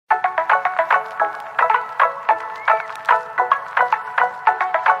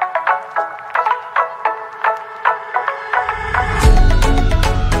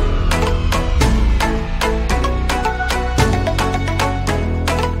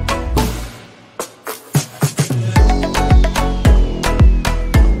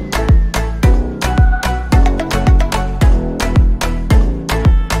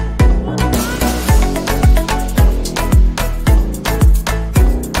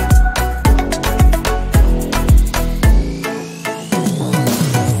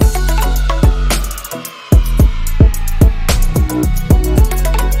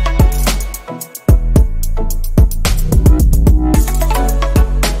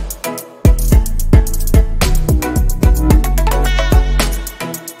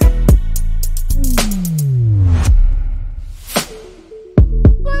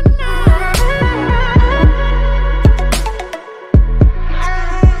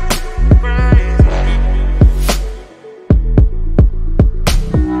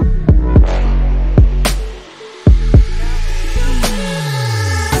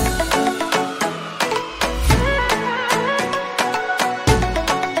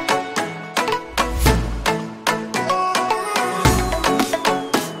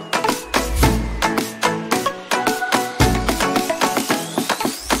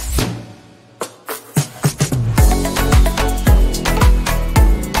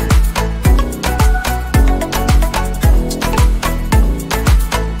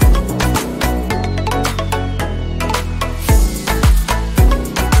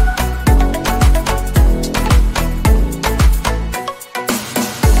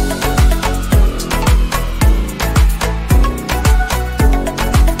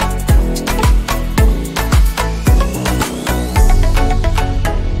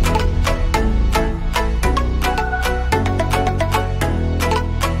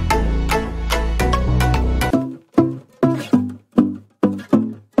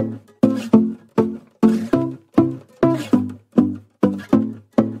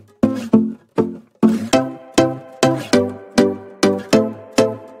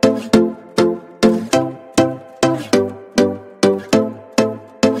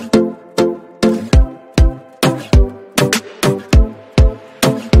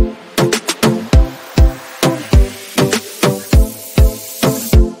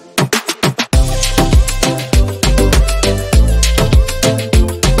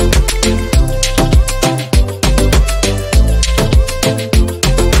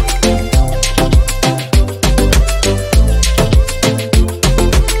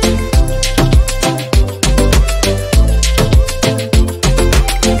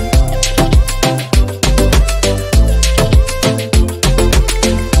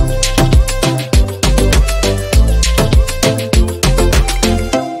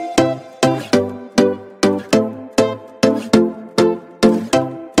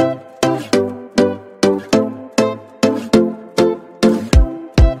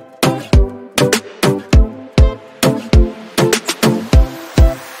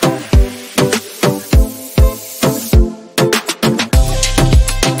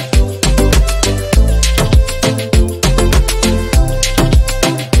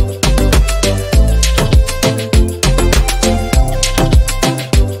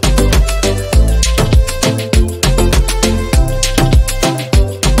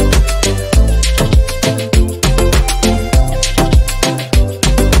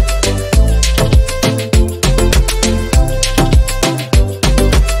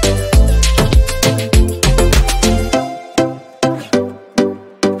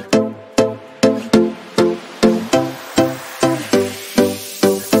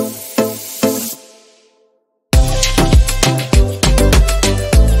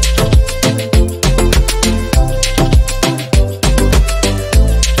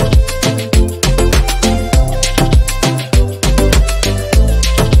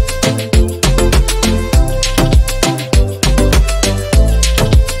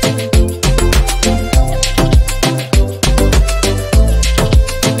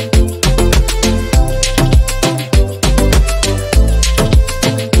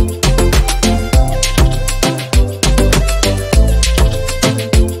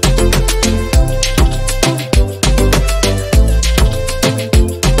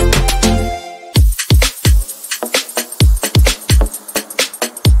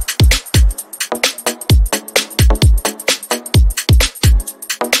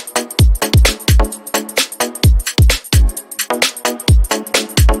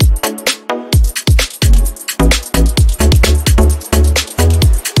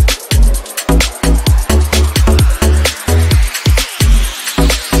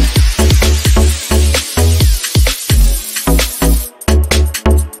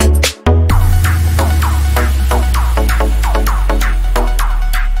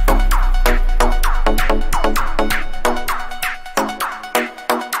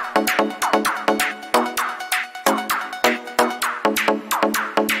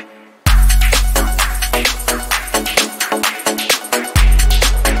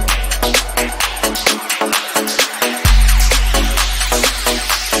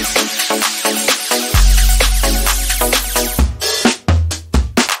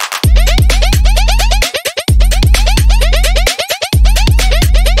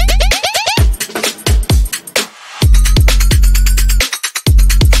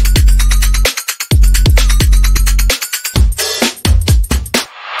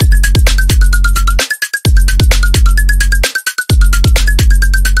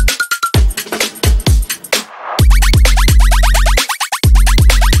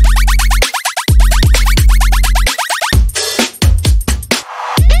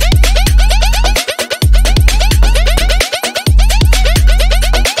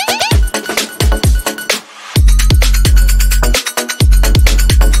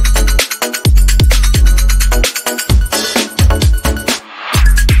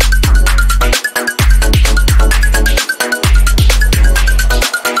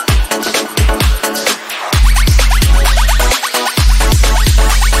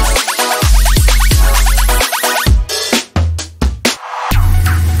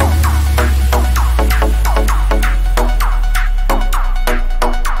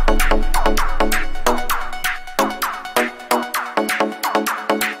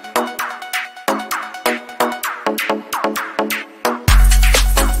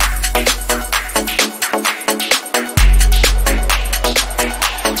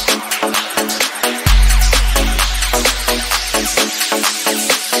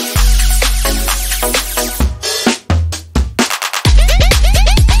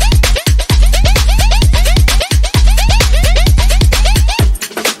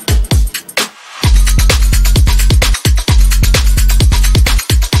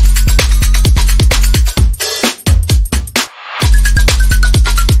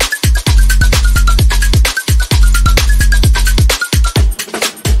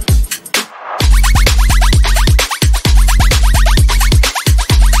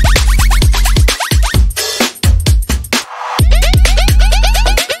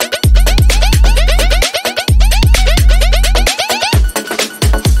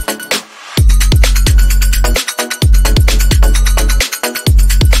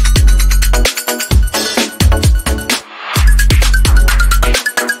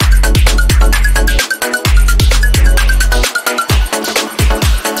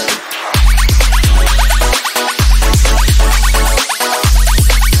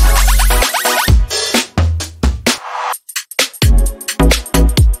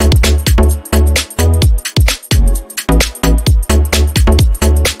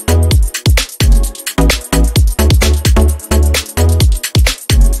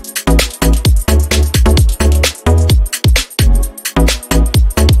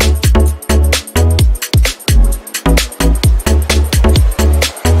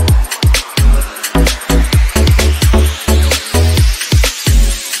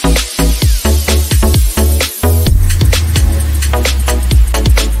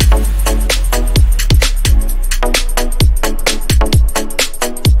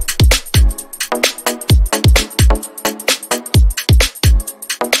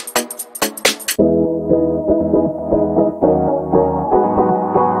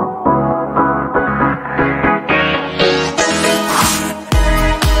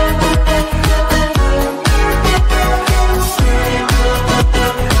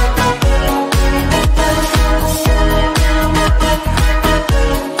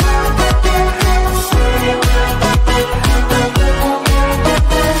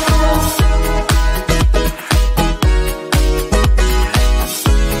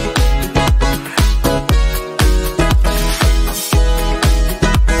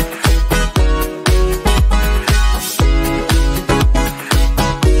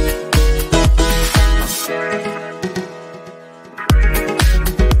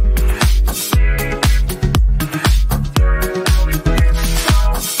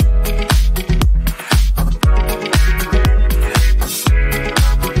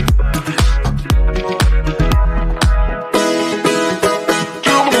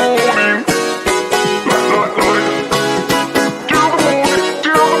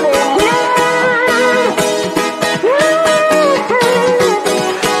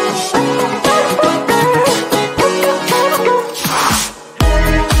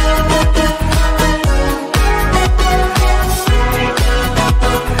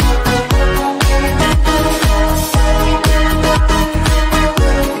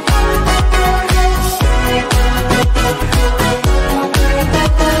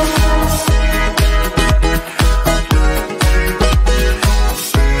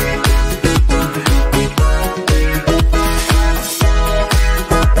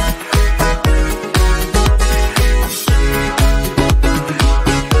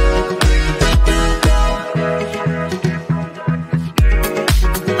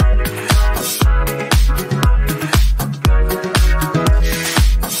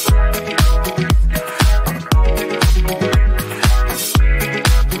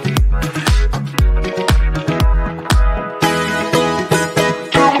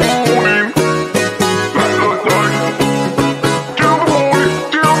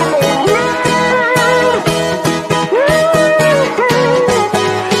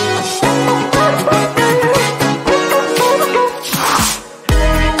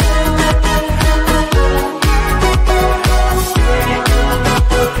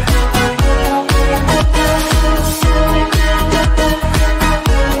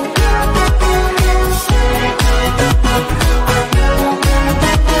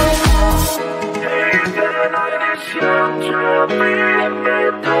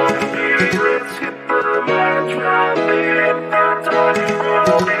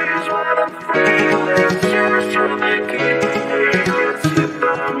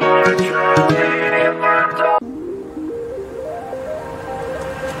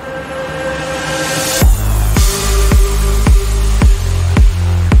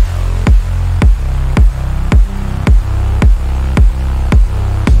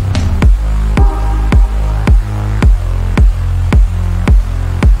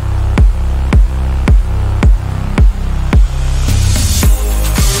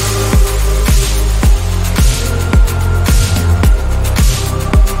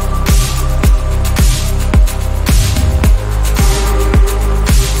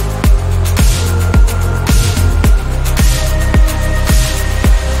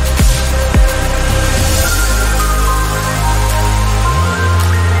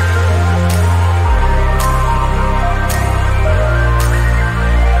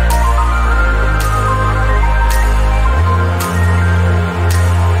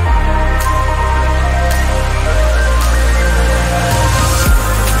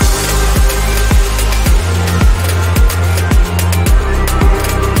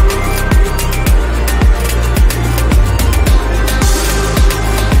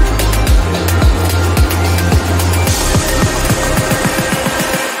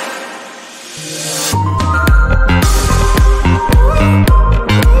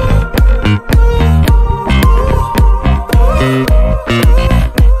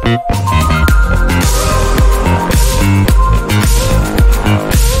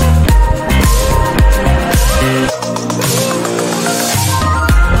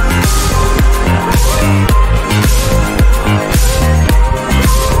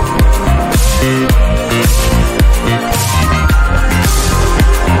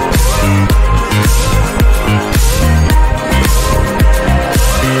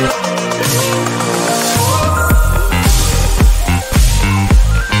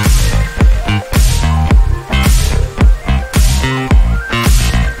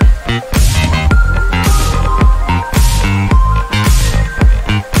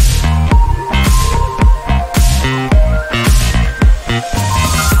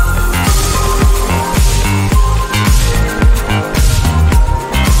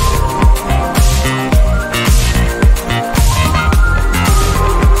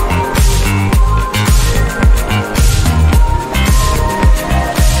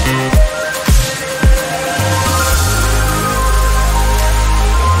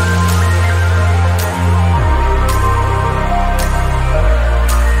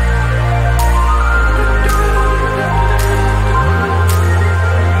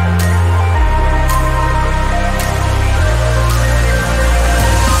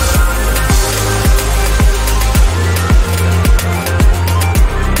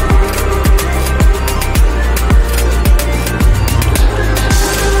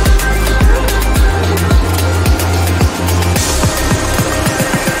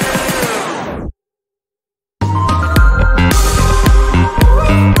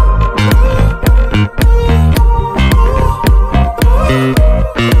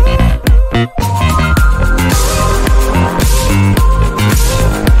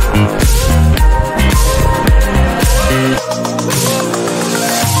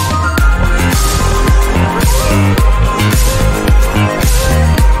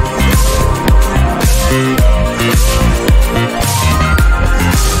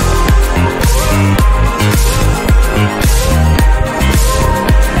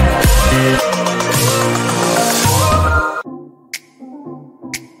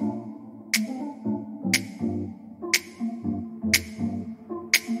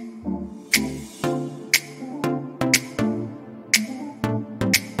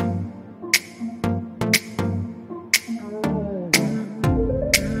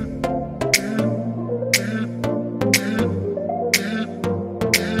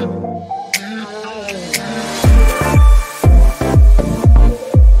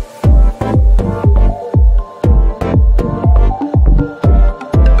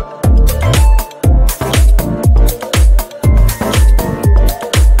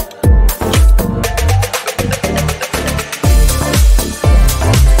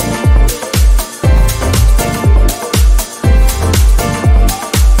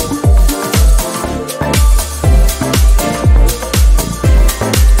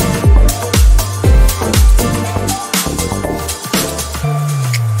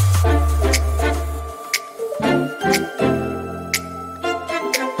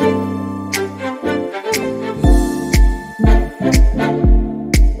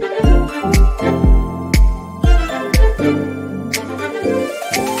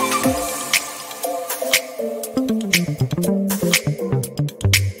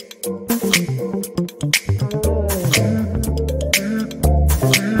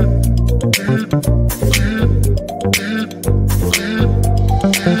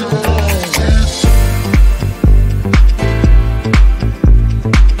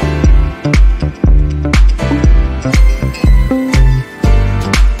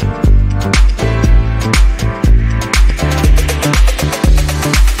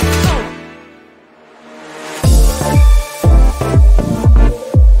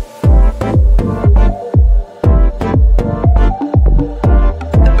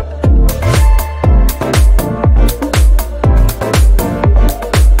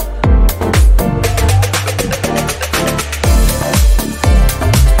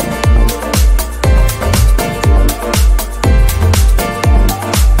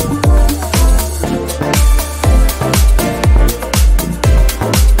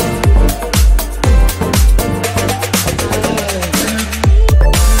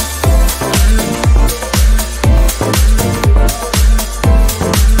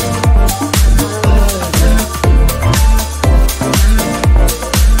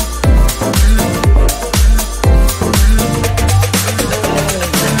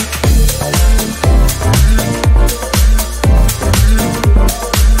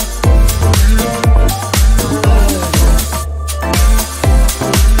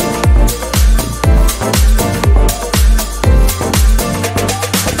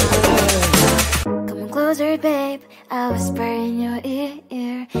I'll whisper in your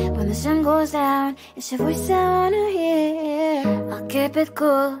ear. When the sun goes down, it's your voice I wanna hear. I'll keep it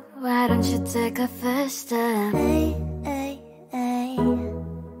cool, why don't you take a first step? Hey, hey, hey.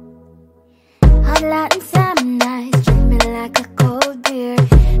 Hot Latin summer nights, treat me like a cold beer.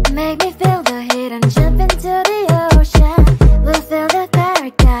 Make me feel the heat and jump into the ocean. We'll feel the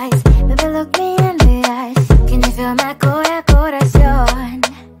paradise, baby look me in the eyes. Can you feel my corazón?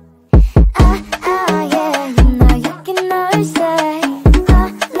 Yeah, you know you can always stay.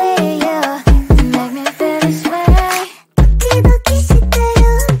 Only you can make me feel this way. Doki doki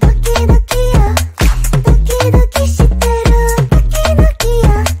shiteru, doki doki yo. Doki doki shiteru, doki doki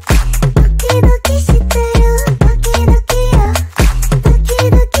yo. Doki doki shiteru, doki doki yo. Doki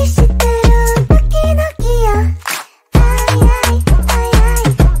doki shiteru, doki doki yo. Ay ay ay ay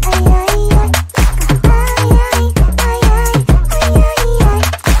ay ay ay. Ay ay ay ay ay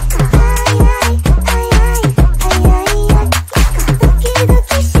ay ay.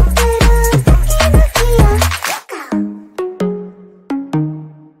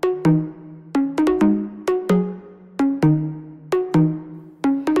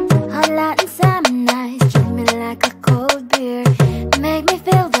 Hot Latin summer nights, treat me like a cold beer. Make me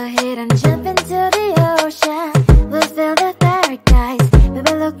feel the heat and jump into the ocean. We'll feel the paradise,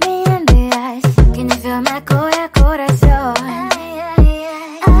 baby look me in the eyes. Can you feel my corazón?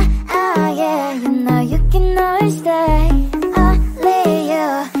 Yeah, you know you can always stay. Only you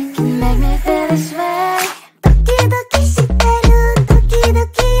can make me feel this way. Doki doki shiteru, doki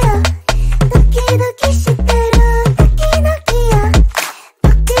doki yo. Doki doki shiteru, doki doki yo.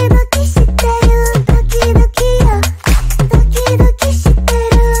 Doki doki shiteru, doki doki yo. Doki doki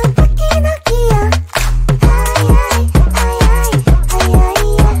shiteru, doki doki yo. Ay ay ay ay ay ay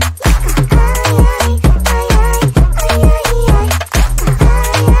ay. Ay ay ay ay ay ay ay.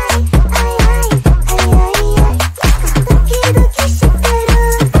 Ay ay ay ay ay ay. Doki doki shiteru,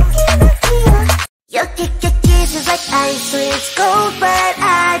 doki doki yo. Your kisses like ice, sweet gold, but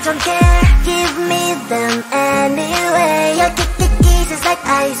I don't care. Give me them anyway. Your kisses like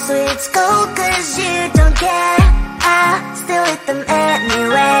ice, sweet gold, 'cause you don't care. I'll still eat them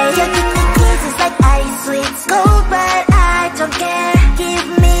anyway. Your kisses like ice, sweet gold, but I don't care. Give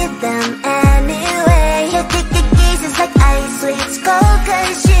me them anyway. Your kisses like ice, sweet gold,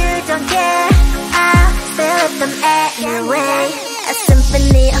 'cause you don't care. I'll still eat them anyway. A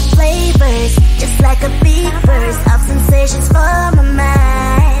symphony of flavors, just like a big burst of sensations for my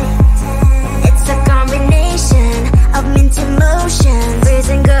mind. It's a combination of mint emotions,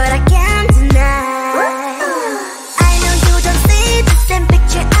 freezing good I can't deny. I know you don't see the same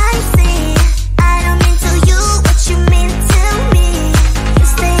picture I see. I don't mean to you what you mean to me. You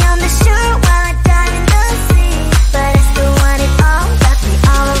stay on the shore while I dive in the sea, but I still want it all, got me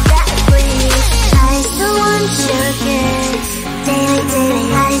all of that please. I still want your kiss, daily, daily.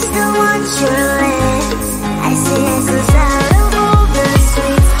 I still want your lips. I see it 'cause out of all the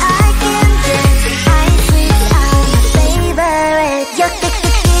sweets I can get, I sweets are my favorite. Your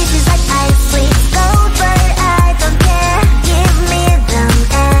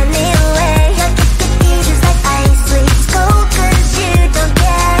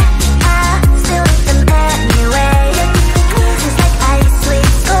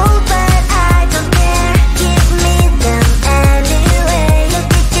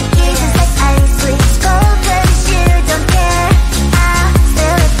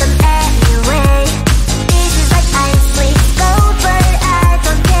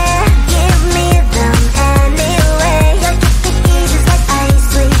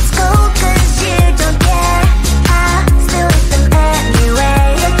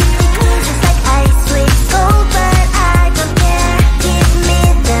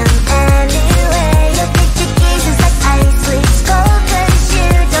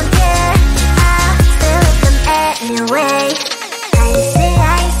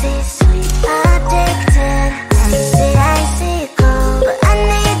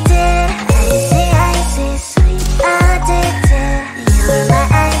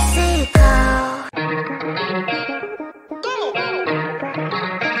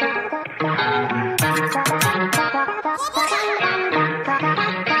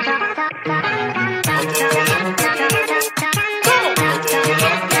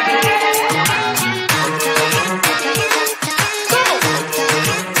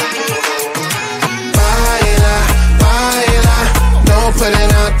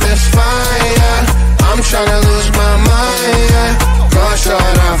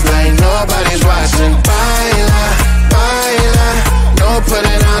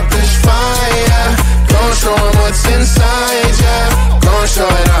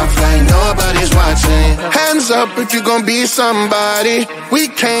watching. Hands up if you gon' be somebody. We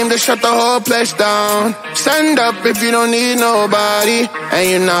came to shut the whole place down. Stand up if you don't need nobody, and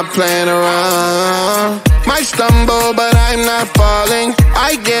you're not playing around. Might stumble, but I'm not falling.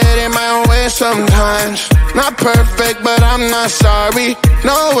 I get in my own way sometimes. Not perfect, but I'm not sorry.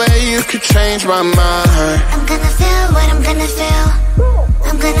 No way you could change my mind. I'm gonna feel what I'm gonna feel.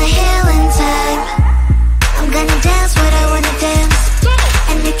 I'm gonna heal in time. I'm gonna dance what I wanna dance.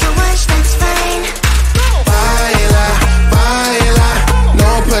 And if you watch, that's fine. Baila, baila, no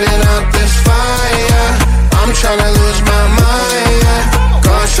putting out this fire. I'm tryna lose my mind, yeah.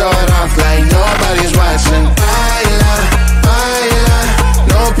 Gonna show it off like nobody's watching. Baila, baila,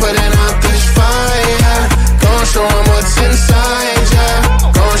 no putting out this fire. Gonna show 'em what's inside, yeah.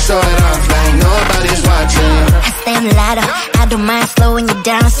 Gonna show it off like nobody's watching. I stay on the ladder, I don't mind slowing you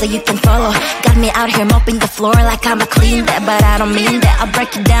down so you can follow. Got me out here mopping the floor like I'm a clean that, but I don't mean that. I'll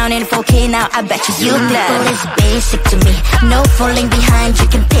break it down in 4K now, I bet you that. It's basic to me, no falling behind, you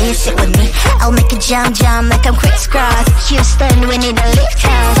can pace it with me. I'll make a jump like I'm crisscross. Houston, we need a lift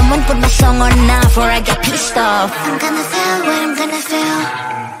out. Someone put my song on now before I get pissed off. I'm gonna feel what I'm gonna feel.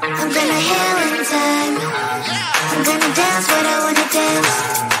 I'm gonna heal in time. I'm gonna dance what I wanna dance.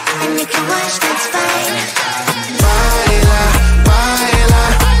 And you can watch, that's fine. Baila, baila,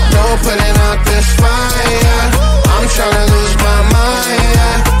 no putting out this fire. I'm tryna lose my mind,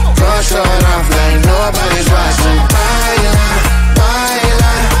 yeah. Gonna show it off like nobody's watching. Baila,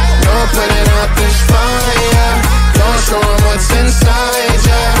 baila, no putting out this fire. Gonna show 'em what's inside,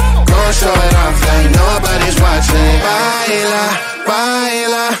 yeah. Gonna show it off like nobody's watching. Baila,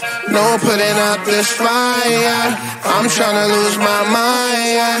 baila, no putting out this fire. I'm tryna lose my mind,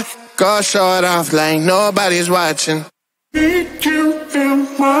 yeah. Gonna show it off like nobody's watching. Need you in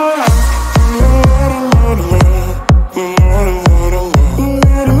my life.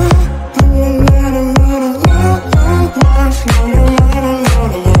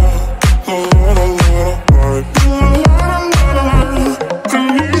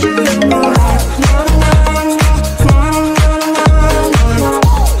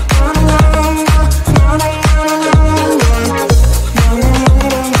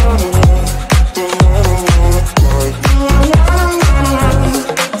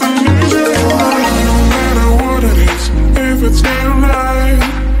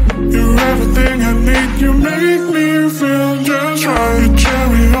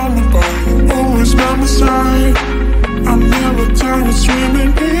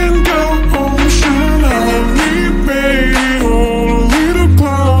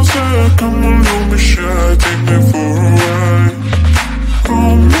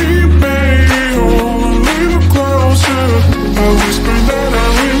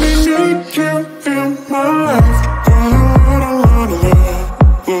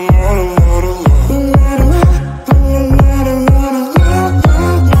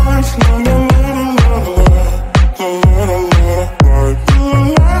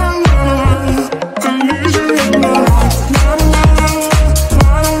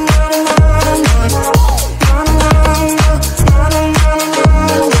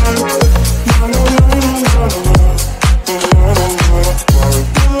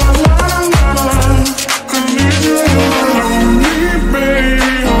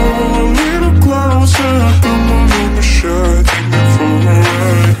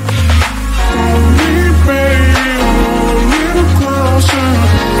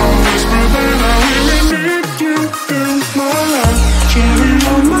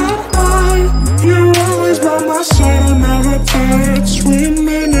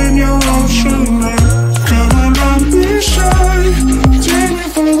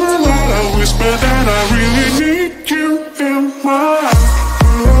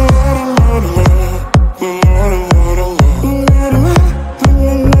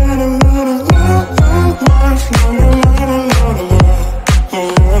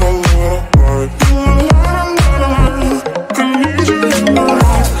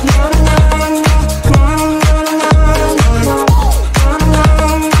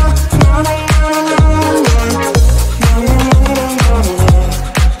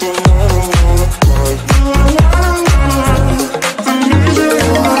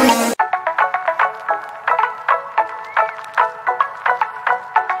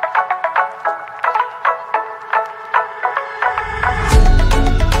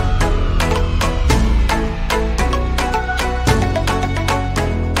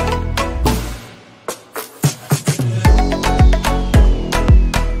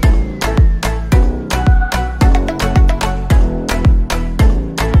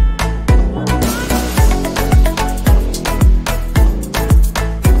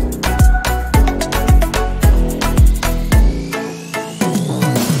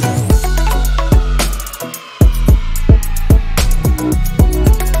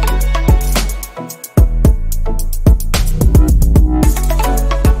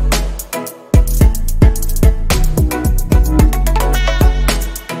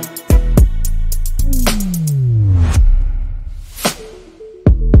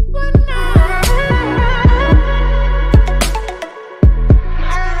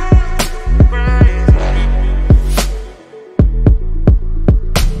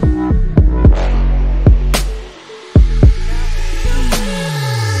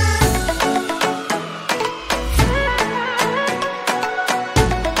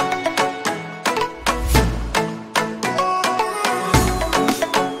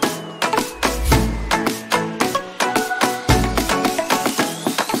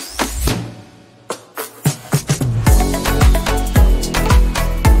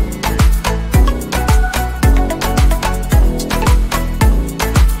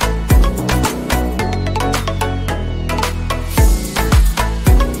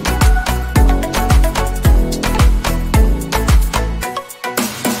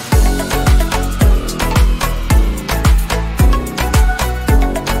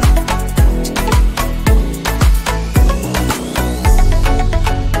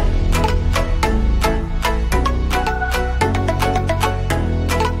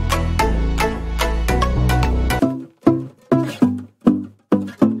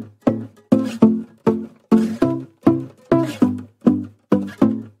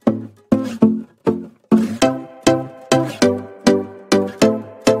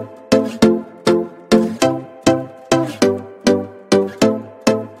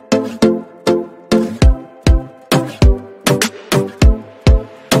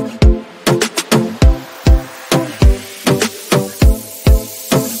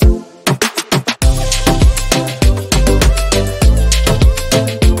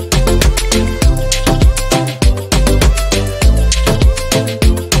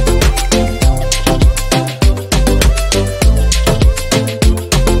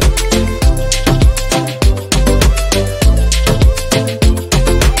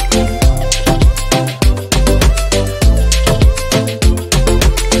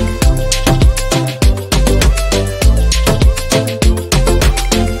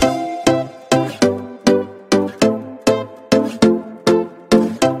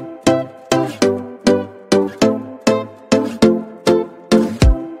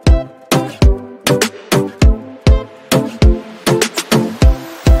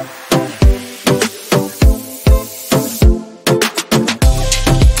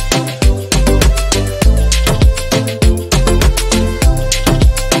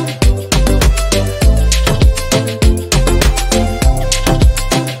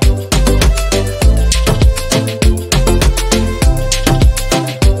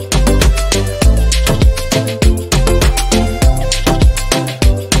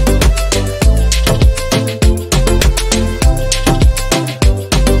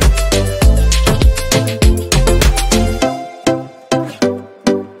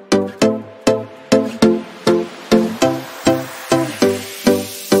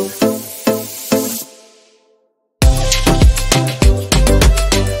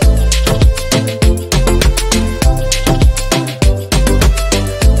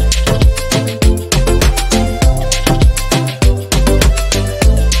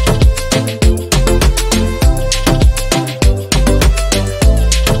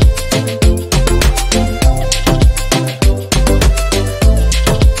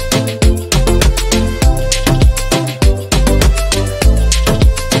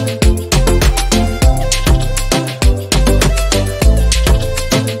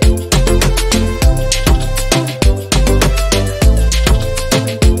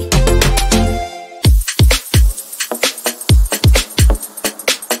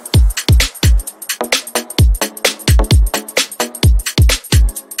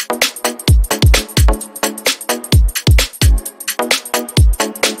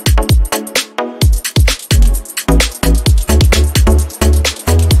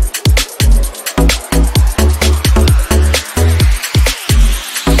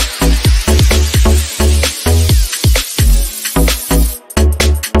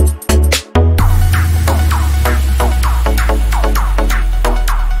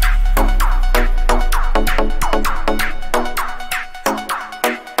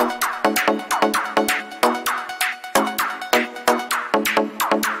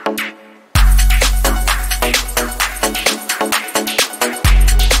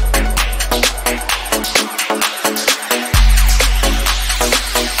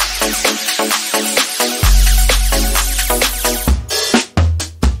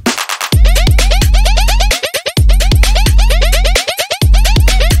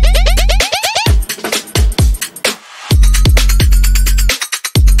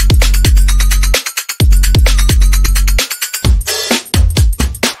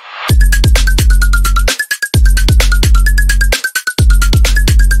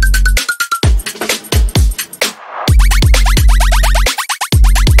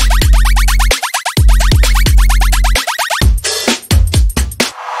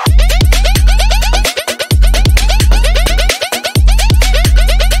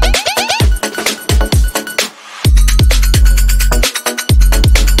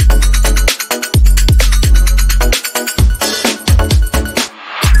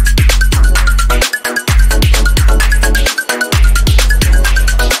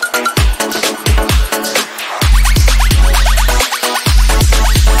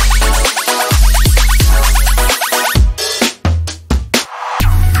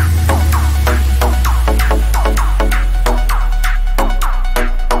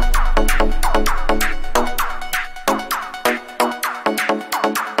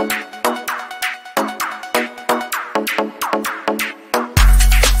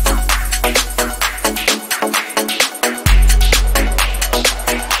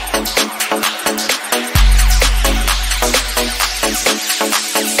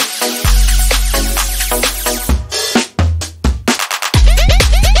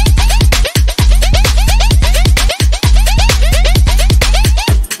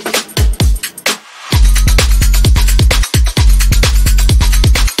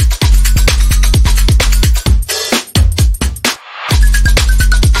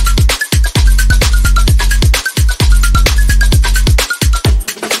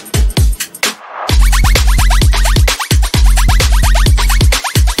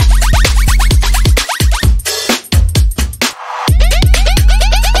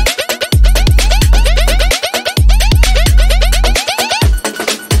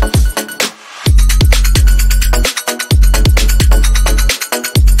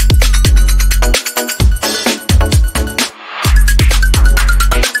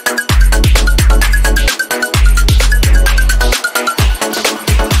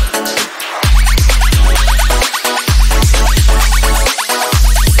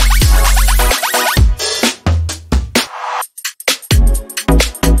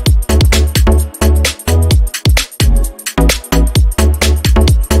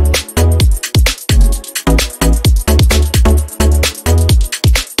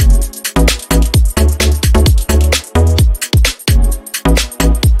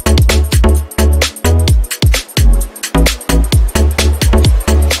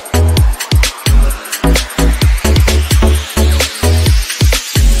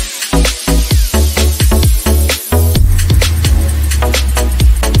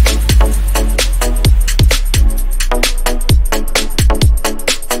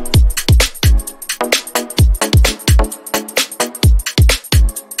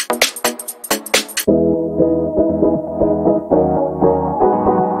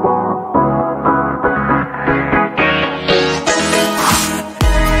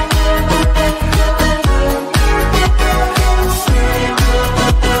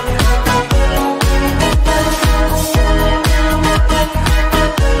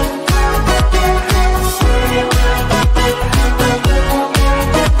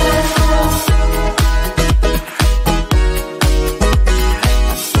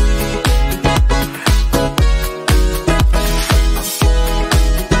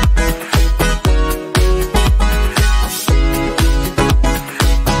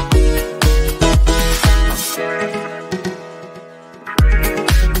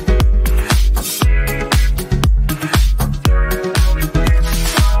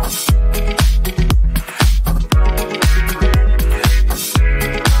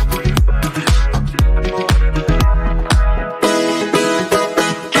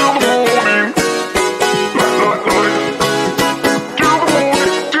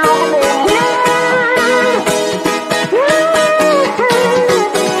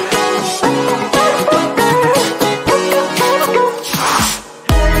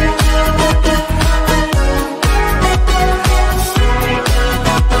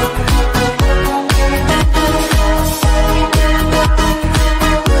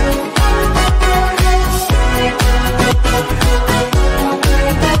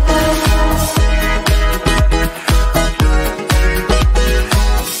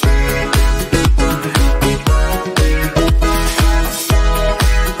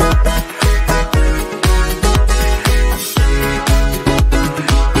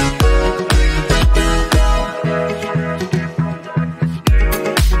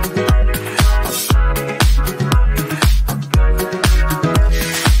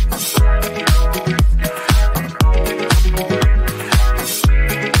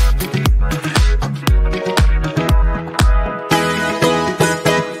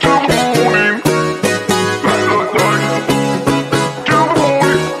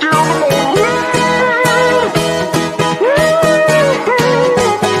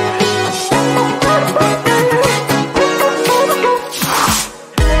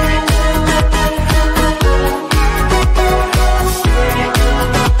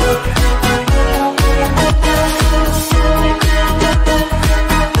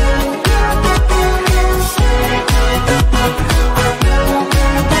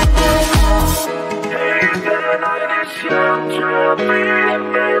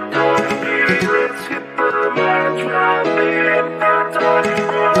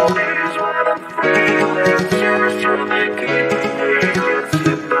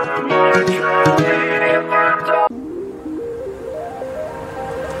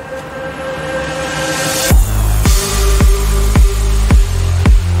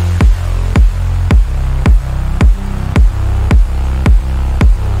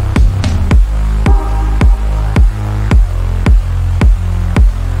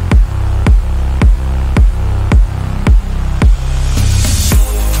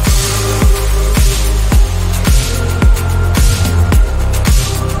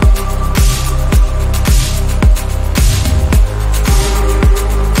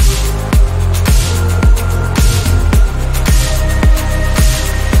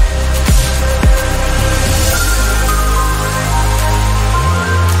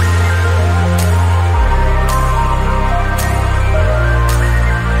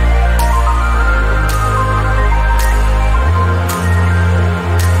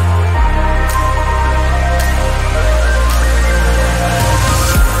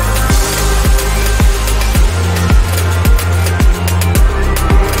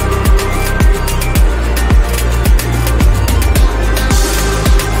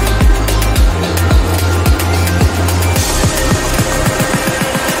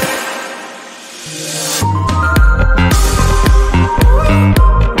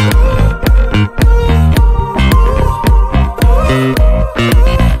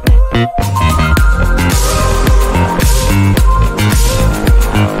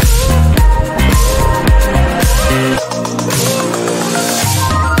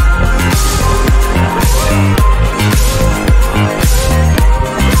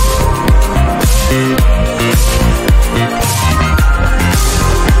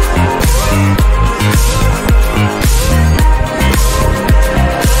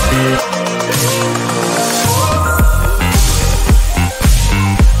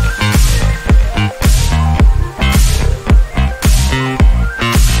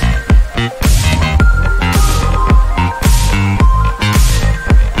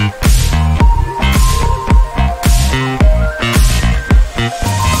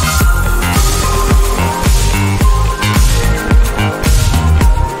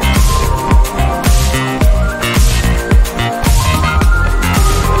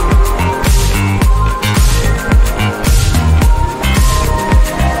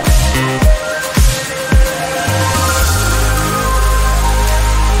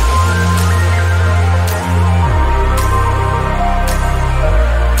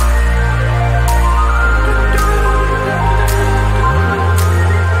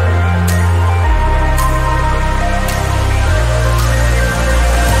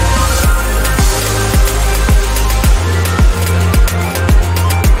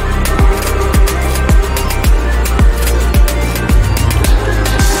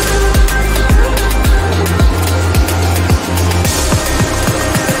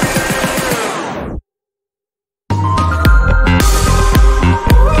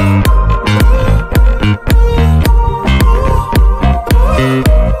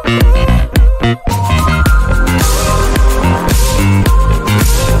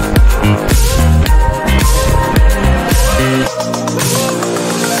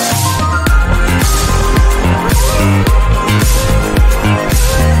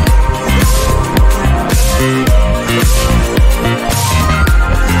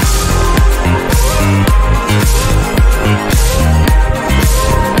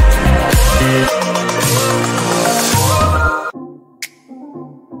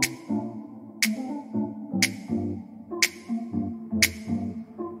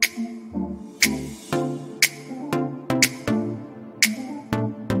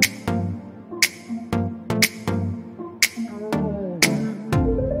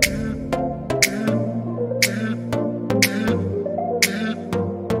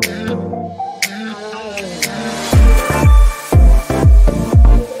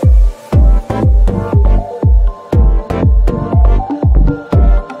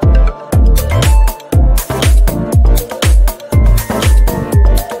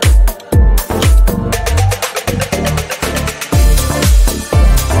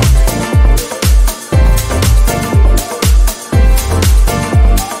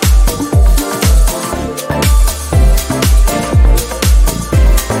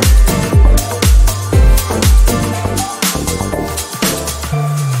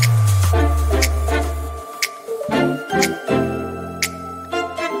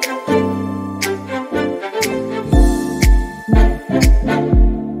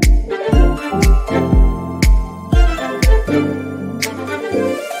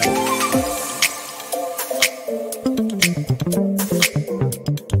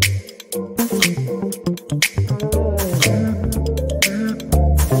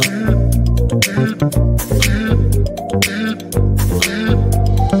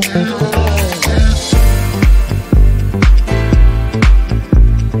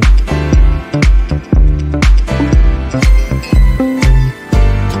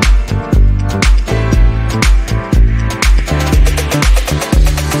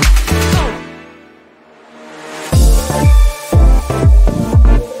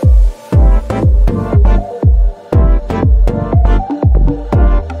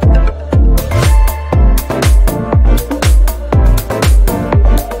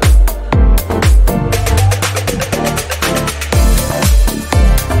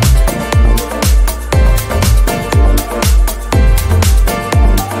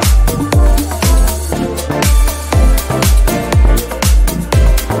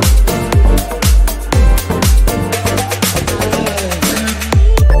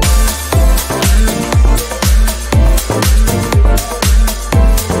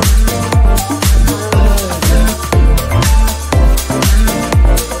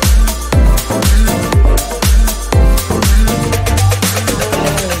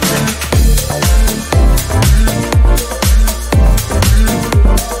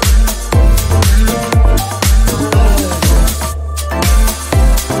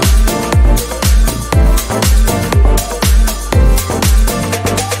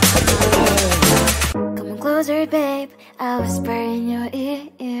 I'll whisper in your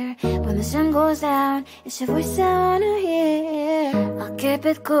ear. When the sun goes down, it's your voice I wanna hear. I'll keep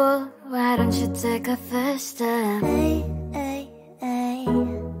it cool, why don't you take a first step? Hey, hey, hey.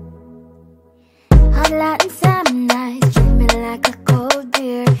 Hot Latin summer nights, treat me like a cold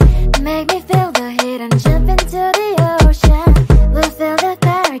beer. Make me feel the heat and jump into the ocean. We'll feel the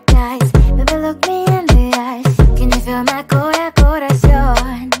paradise, baby look me in the eyes. Can you feel my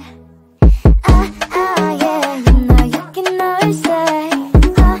corazón? Yeah, you know you can always say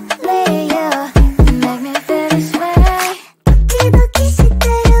only you can make me feel this way. Doki doki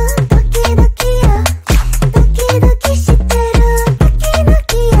shiteru, doki doki yo. Doki doki shiteru, doki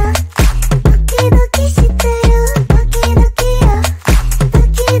doki yo. Doki doki shiteru, doki doki yo.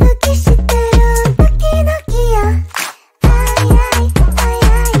 Doki doki shiteru, doki doki yo. Ay ay ay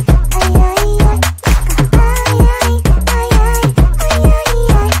ay ay ay ay. Ay ay ay ay ay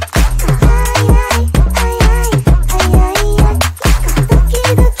ay ay.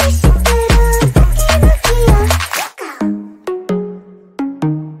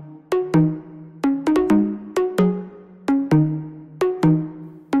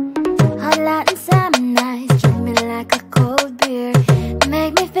 Hot Latin summer nights, treat me like a cold beer.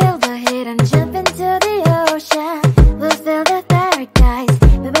 Make me feel the heat and jump into the ocean. We'll feel the paradise,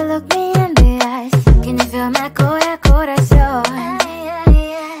 baby look me in the eyes. Can you feel my corazón?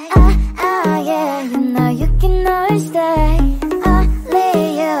 Yeah, you know you can always stay. Only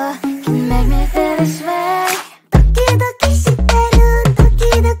you can make me feel this way. Doki doki shiteru,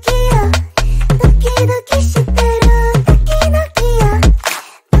 doki doki yo. Doki doki shiteru, doki doki yo.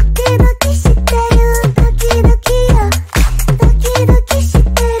 Doki doki shiteru, doki doki yo. Doki doki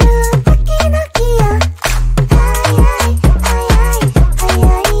shiteru, doki doki yo. Ay ay ay ay ay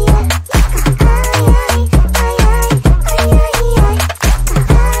ay ay. Ay ay ay ay ay ay ay.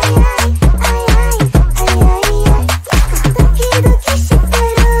 Ay ay ay ay ay ay. Doki doki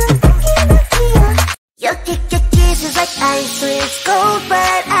shiteru, doki doki yo. Your kisses like ice, sweet cold,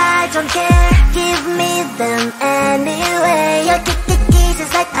 but I don't care. Give me them anyway. Your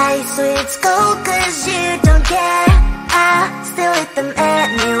kisses like ice, sweet cold, 'cause you don't care. I'll still eat them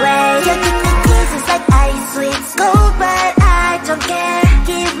anyway. Your kisses like ice, sweet cold, but I don't care.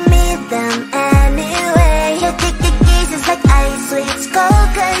 Give me them anyway. Your kisses like ice, sweet cold,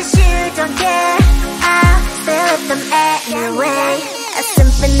 'cause you don't care. I'll still eat them anyway. A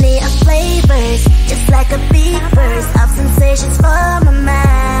symphony of flavors, just like a big burst of sensations for my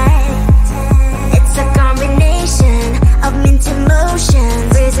mind. It's a combination of mint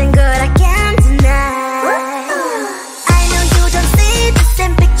emotions, freezing good I can't deny. I know you don't see the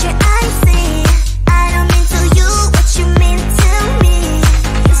same picture I see. I don't mean to you what you mean to me.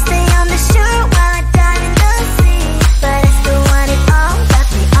 You stay on the shore while I dive in the sea, but I still want it all, got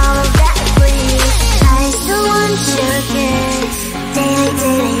me all of that please. I still want your kiss, daily,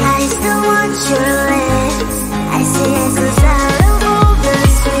 daily. I still want your lips. I see it 'cause out of all the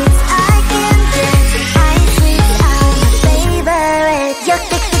sweets I can get, I sweets are my favorite.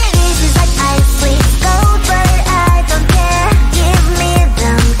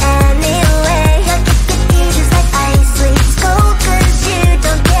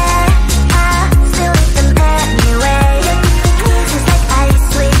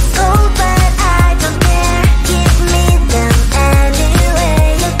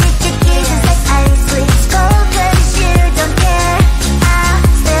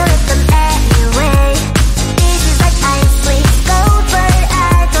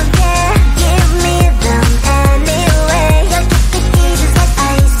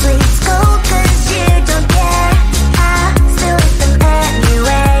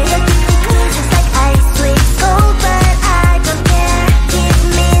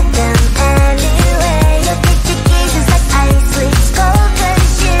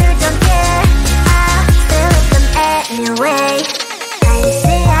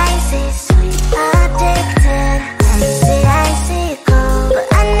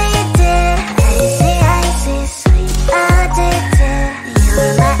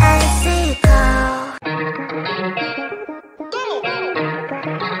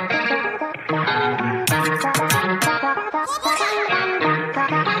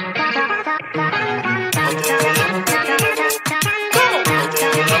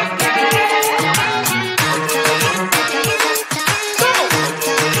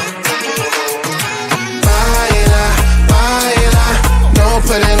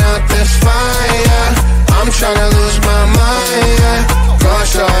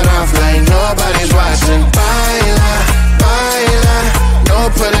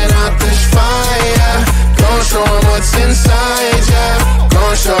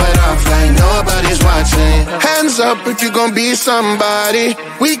 up if you gon' be somebody.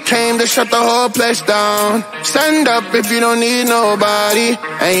 We came to shut the whole place down. Stand up if you don't need nobody,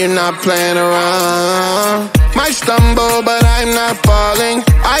 and you're not playing around. Might stumble, but I'm not falling.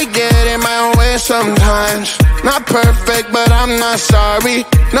 I get in my own way sometimes. Not perfect, but I'm not sorry.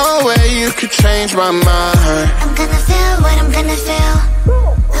 No way you could change my mind. I'm gonna feel what I'm gonna feel.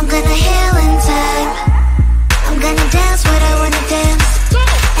 I'm gonna heal in time. I'm gonna dance what I wanna dance.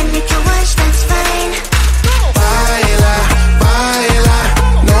 And you can watch, that's fine. Baila, baila,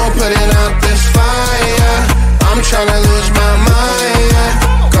 no putting out this fire. I'm tryna lose my mind, yeah.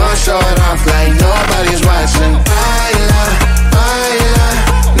 Gonna show it off like nobody's watching. Baila, baila,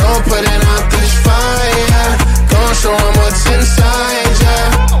 no putting out this fire. Gonna show 'em what's inside, yeah.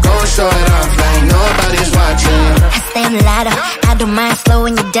 Gonna show it off like nobody's watching. I stay on the ladder, I don't mind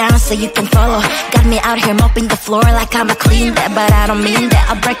slowing you down so you can follow. Got me out here mopping the floor like I'm a clean that, but I don't mean that.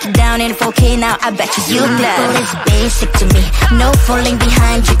 I'll break it down in 4K now, I bet you glad. It's basic to me, no falling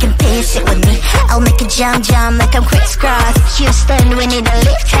behind, you can pace it with me. I'll make a jump like I'm crisscross. Houston, we need a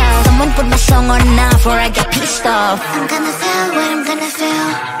lift house. Someone put my song on now before I get pissed off. I'm gonna feel what I'm gonna feel.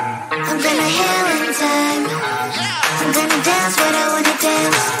 I'm gonna heal in time. I'm gonna dance what I wanna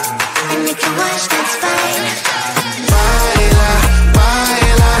dance. And you can watch, that's fine. Baila,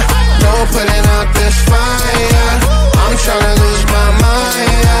 baila, no putting out this fire. I'm tryna lose my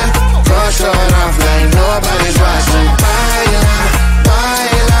mind, yeah. Gonna show it off like nobody's watching. Baila,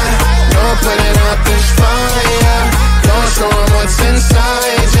 baila, no putting out this fire. Gonna show 'em what's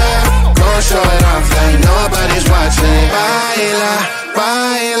inside, yeah. Gonna show it off like nobody's watching. Baila,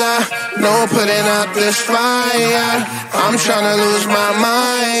 baila, no putting out this fire. I'm tryna lose my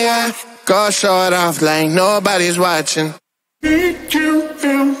mind, yeah. Gonna show it off like nobody's watching. Need you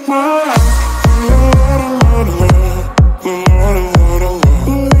in my life.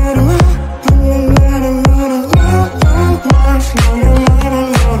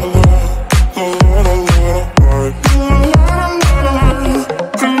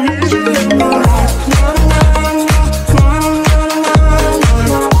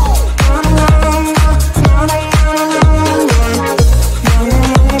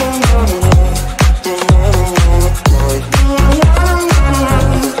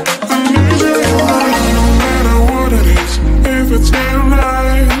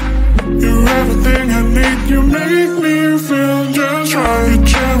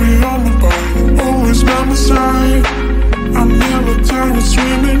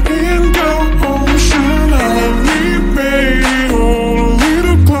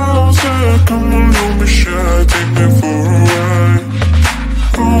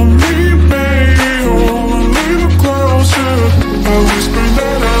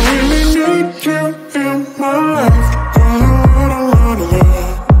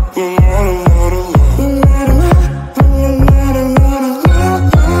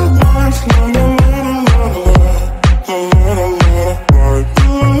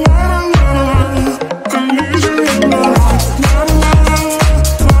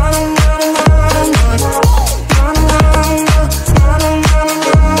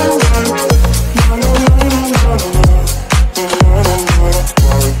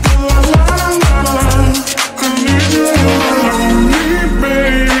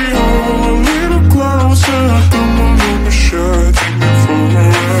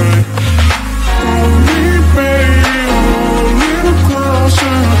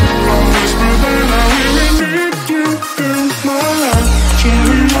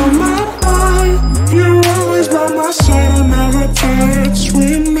 Sweet.